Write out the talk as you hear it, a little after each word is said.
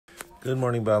Good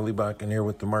morning, Bradley back in here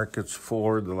with the markets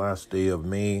for the last day of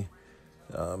May,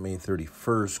 May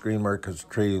 31st. Grain markets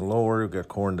trading lower. We've got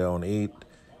corn down 8.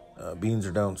 Beans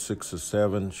are down 6 to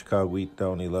 7. Chicago wheat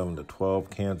down 11 to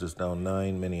 12. Kansas down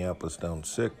 9. Minneapolis down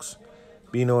 6.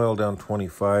 Bean oil down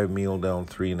 25. Meal down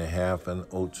 3.5. And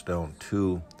oats down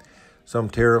 2.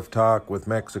 Some tariff talk with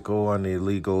Mexico on the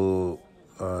illegal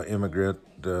immigrant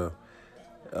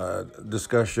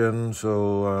discussion,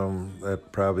 so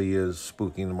that probably is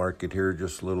spooking the market here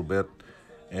just a little bit.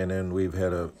 And then we've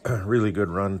had a really good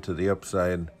run to the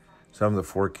upside. Some of the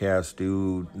forecasts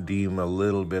do deem a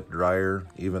little bit drier,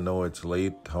 even though it's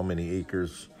late. How many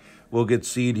acres will get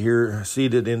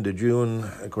seeded into June?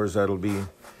 Of course, that'll be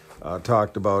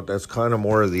talked about. That's kind of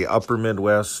more of the upper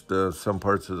Midwest. Some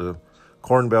parts of the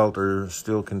Corn Belt are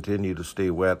still continue to stay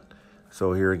wet.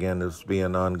 So here again, this will be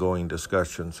an ongoing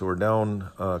discussion. So we're down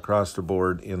across the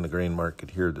board in the grain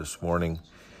market here this morning.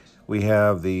 We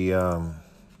have the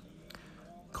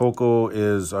cocoa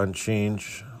is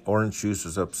unchanged. Orange juice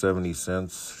is up 70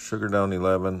 cents. Sugar down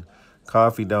 11.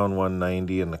 Coffee down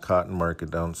 190, and the cotton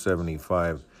market down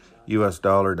 75. U.S.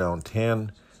 dollar down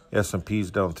 10.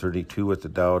 S&P's down 32 with the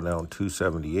Dow down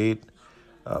 278.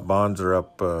 Bonds are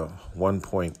up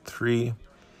 1.3.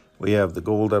 We have the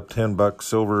gold up $10.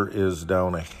 Silver is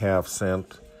down a half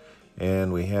cent.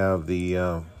 And we have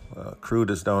the crude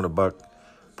is down $1.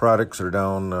 Products are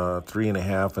down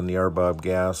 3.5 in the RBOB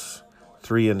gas,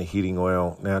 3 in the heating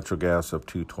oil, natural gas up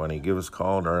 220. Give us a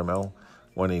call at RML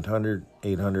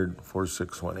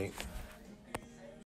 1-800-800-4618.